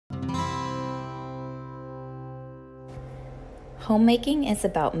Homemaking is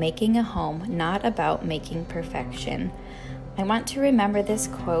about making a home, not about making perfection. I want to remember this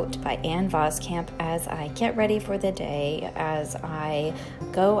quote by Ann Voskamp as I get ready for the day, as I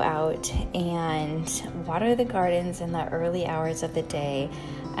go out and water the gardens in the early hours of the day,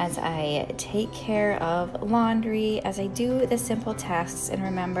 as I take care of laundry, as I do the simple tasks. And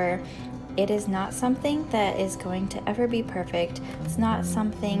remember, it is not something that is going to ever be perfect. It's not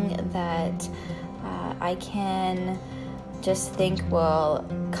something that I can just think will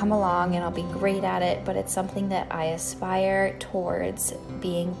come along and I'll be great at it, but it's something that I aspire towards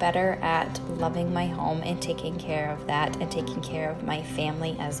being better at, loving my home and taking care of that and taking care of my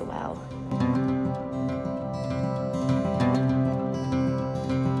family as well.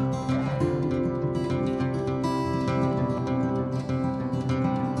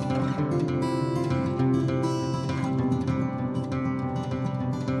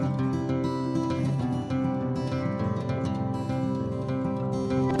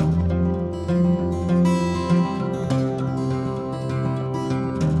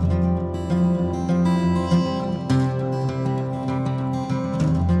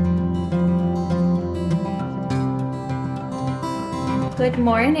 Good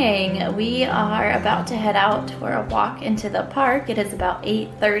morning. We are about to head out for a walk into the park. It is about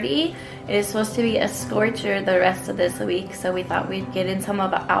 8:30. It is supposed to be a scorcher the rest of this week, so we thought we'd get in some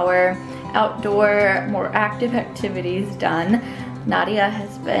of our outdoor, more active activities done. Nadia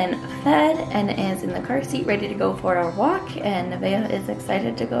has been fed and is in the car seat ready to go for a walk, and Nevaeh is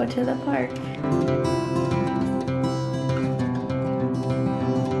excited to go to the park.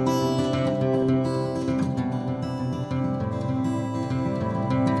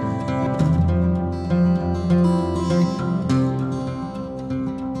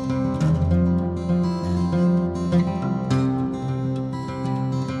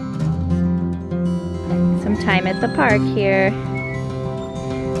 Time at the park here.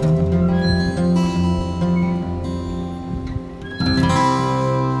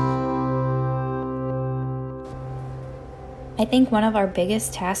 I think one of our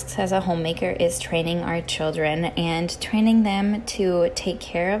biggest tasks as a homemaker is training our children, and training them to take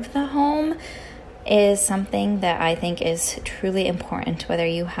care of the home is something that I think is truly important, whether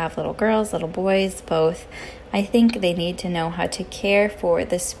you have little girls, little boys, both. I think they need to know how to care for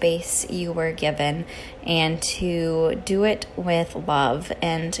the space you were given and to do it with love.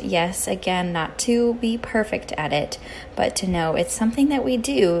 And yes, again, not to be perfect at it, but to know it's something that we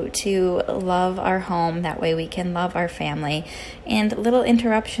do to love our home. That way we can love our family. And little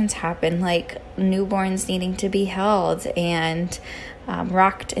interruptions happen, like newborns needing to be held and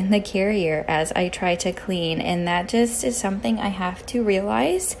rocked in the carrier as I try to clean. And that just is something I have to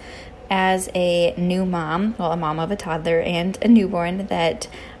realize as a new mom, well, a mom of a toddler and a newborn, that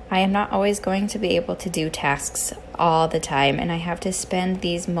I am not always going to be able to do tasks all the time, and I have to spend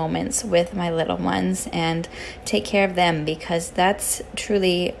these moments with my little ones and take care of them, because that's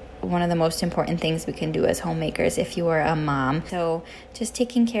truly one of the most important things we can do as homemakers if you are a mom. So just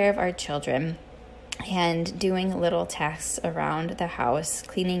taking care of our children and doing little tasks around the house,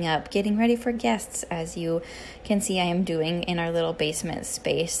 cleaning up, getting ready for guests, as you can see I am doing in our little basement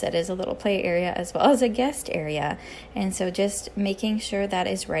space that is a little play area as well as a guest area. And so just making sure that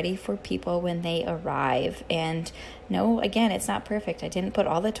is ready for people when they arrive. And no, again, it's not perfect. I didn't put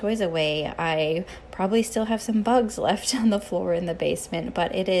all the toys away. I probably still have some bugs left on the floor in the basement,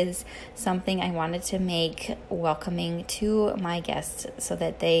 but it is something I wanted to make welcoming to my guests so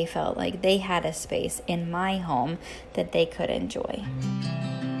that they felt like they had a space in my home that they could enjoy.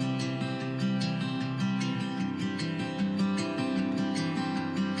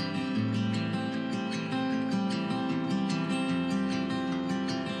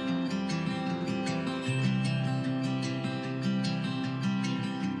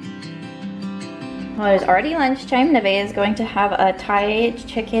 Well, it's already lunchtime. Nevaeh is going to have a Thai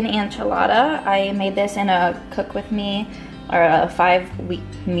chicken enchilada. I made this in a cook with me, or a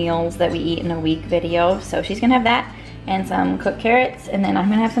 5-week meals that we eat in a week video. So she's gonna have that and some cooked carrots, and then I'm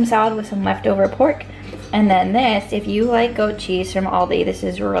gonna have some salad with some leftover pork. And then this, if you like goat cheese from Aldi, this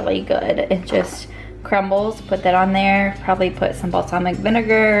is really good. It just crumbles, put that on there, probably put some balsamic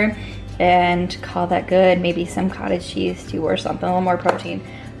vinegar and call that good. Maybe some cottage cheese too or something, a little more protein.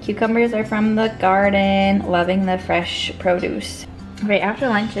 Cucumbers are from the garden, loving the fresh produce. Right after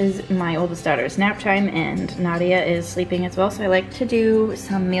lunch is my oldest daughter's nap time, and Nadia is sleeping as well, so I like to do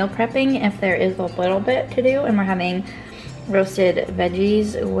some meal prepping if there is a little bit to do. And we're having roasted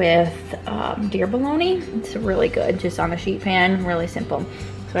veggies with deer bologna. It's really good, just on a sheet pan, really simple.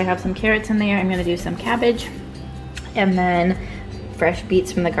 So I have some carrots in there. I'm gonna do some cabbage, and then fresh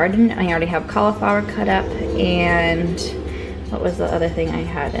beets from the garden. I already have cauliflower cut up, and what was the other thing I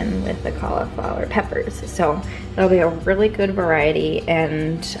had in with the cauliflower? Peppers. So that'll be a really good variety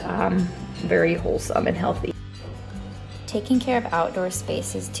and very wholesome and healthy. Taking care of outdoor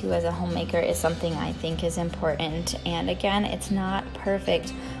spaces too as a homemaker is something I think is important. And again, it's not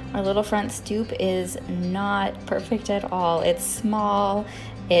perfect. Our little front stoop is not perfect at all. It's small,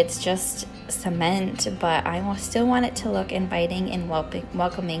 it's just cement, but I still want it to look inviting and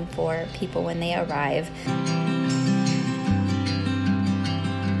welcoming for people when they arrive.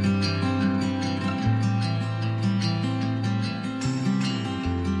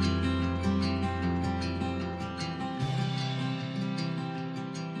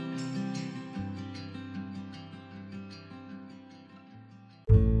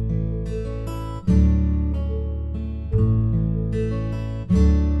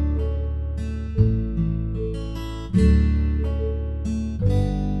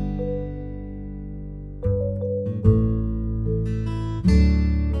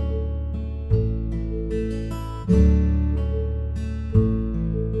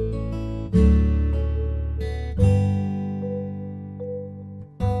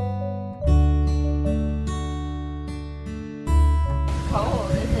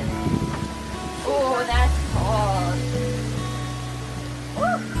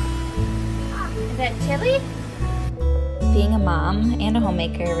 Being a mom and a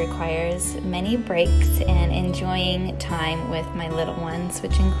homemaker requires many breaks and enjoying time with my little ones,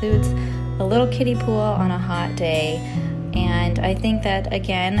 which includes a little kiddie pool on a hot day. And I think that,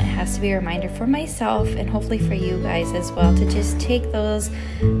 again, it has to be a reminder for myself and hopefully for you guys as well to just take those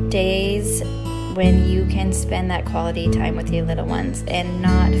days when you can spend that quality time with your little ones and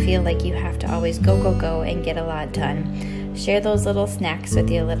not feel like you have to always go and get a lot done. Share those little snacks with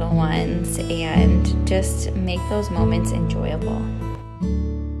your little ones and just make those moments enjoyable.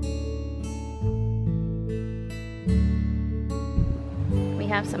 We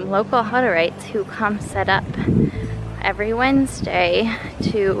have some local Hutterites who come set up every Wednesday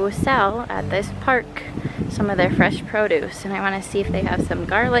to sell at this park some of their fresh produce, and I want to see if they have some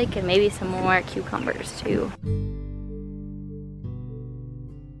garlic and maybe some more cucumbers too.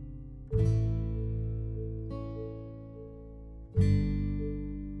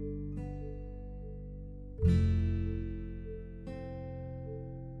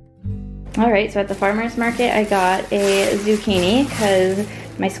 Alright, so at the farmer's market I got a zucchini because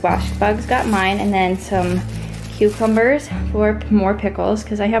my squash bugs got mine, and then some cucumbers for more pickles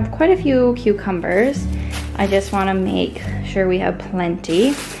because I have quite a few cucumbers. I just want to make sure we have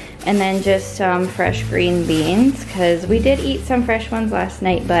plenty. And then just some fresh green beans because we did eat some fresh ones last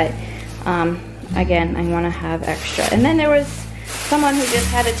night, but again, I want to have extra. And then there was someone who just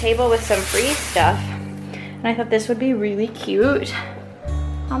had a table with some free stuff, and I thought this would be really cute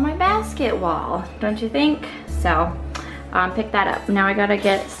on my basket wall, don't you think? So pick that up. Now I gotta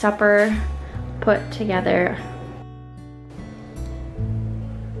get supper put together.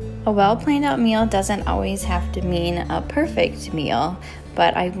 A well planned out meal doesn't always have to mean a perfect meal,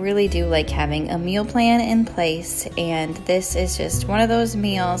 but I really do like having a meal plan in place, and this is just one of those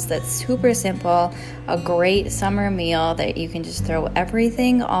meals that's super simple, a great summer meal that you can just throw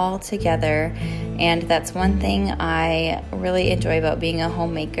everything all together. And that's one thing I really enjoy about being a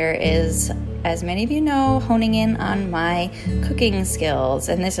homemaker is, as many of you know, honing in on my cooking skills.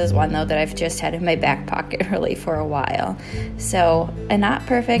 And this is one though that I've just had in my back pocket really for a while. So, and not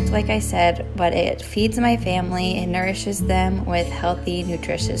perfect like I said, but it feeds my family and nourishes them with healthy,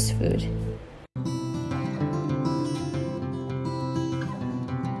 nutritious food.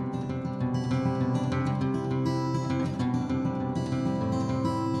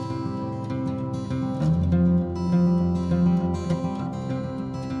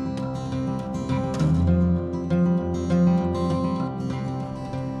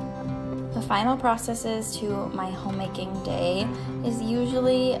 Final processes to my homemaking day is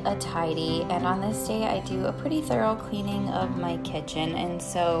usually a tidy, and on this day I do a pretty thorough cleaning of my kitchen. And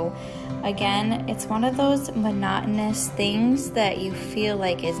so again, it's one of those monotonous things that you feel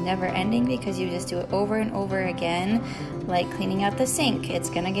like is never ending because you just do it over and over again, like cleaning out the sink. It's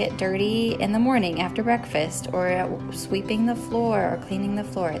gonna get dirty in the morning after breakfast, or sweeping the floor or cleaning the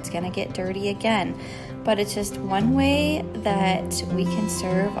floor. It's gonna get dirty again. But it's just one way that we can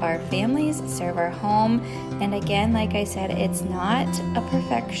serve our families, serve our home. And again, like I said, it's not a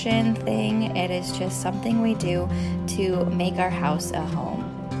perfection thing. It is just something we do to make our house a home.